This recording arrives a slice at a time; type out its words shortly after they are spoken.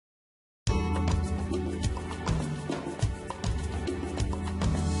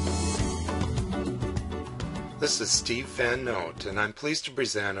This is Steve Van Note, and I'm pleased to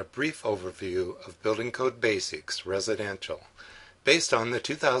present a brief overview of Building Code Basics Residential, based on the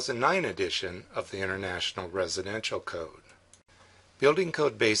 2009 edition of the International Residential Code. Building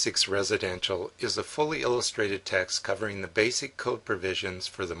Code Basics Residential is a fully illustrated text covering the basic code provisions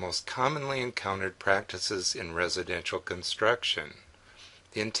for the most commonly encountered practices in residential construction.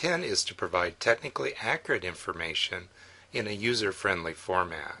 The intent is to provide technically accurate information in a user-friendly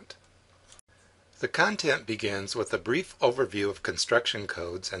format. The content begins with a brief overview of construction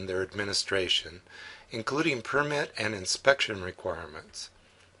codes and their administration, including permit and inspection requirements.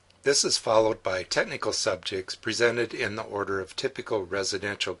 This is followed by technical subjects presented in the order of typical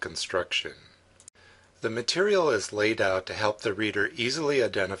residential construction. The material is laid out to help the reader easily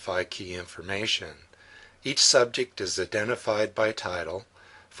identify key information. Each subject is identified by title,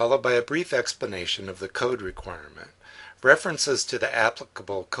 followed by a brief explanation of the code requirement. References to the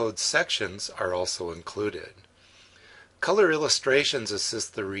applicable code sections are also included. Color illustrations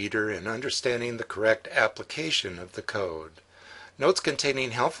assist the reader in understanding the correct application of the code. Notes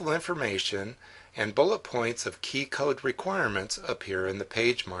containing helpful information and bullet points of key code requirements appear in the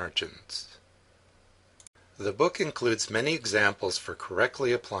page margins. The book includes many examples for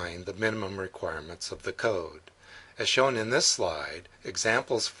correctly applying the minimum requirements of the code. As shown in this slide,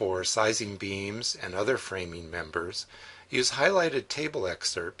 examples for sizing beams and other framing members use highlighted table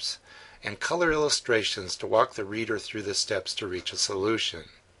excerpts and color illustrations to walk the reader through the steps to reach a solution.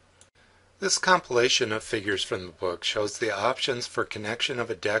 This compilation of figures from the book shows the options for connection of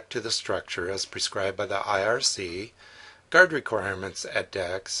a deck to the structure as prescribed by the IRC, guard requirements at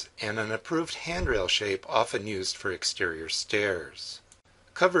decks, and an approved handrail shape often used for exterior stairs.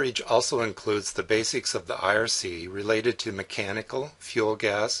 Coverage also includes the basics of the IRC related to mechanical, fuel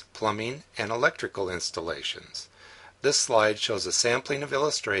gas, plumbing, and electrical installations. This slide shows a sampling of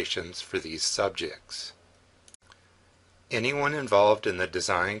illustrations for these subjects. Anyone involved in the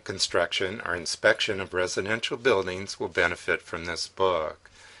design, construction, or inspection of residential buildings will benefit from this book.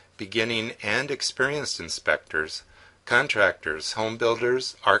 Beginning and experienced inspectors, contractors, home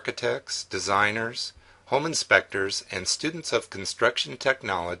builders, architects, designers, home inspectors, and students of construction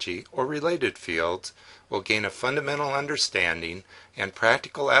technology or related fields will gain a fundamental understanding and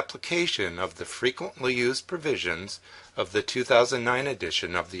practical application of the frequently used provisions of the 2009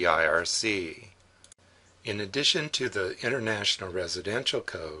 edition of the IRC. In addition to the International Residential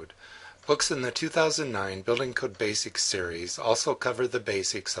Code, books in the 2009 Building Code Basics series also cover the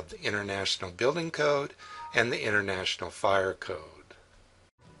basics of the International Building Code and the International Fire Code.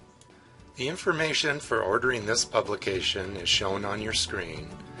 The information for ordering this publication is shown on your screen.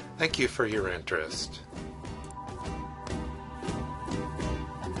 Thank you for your interest.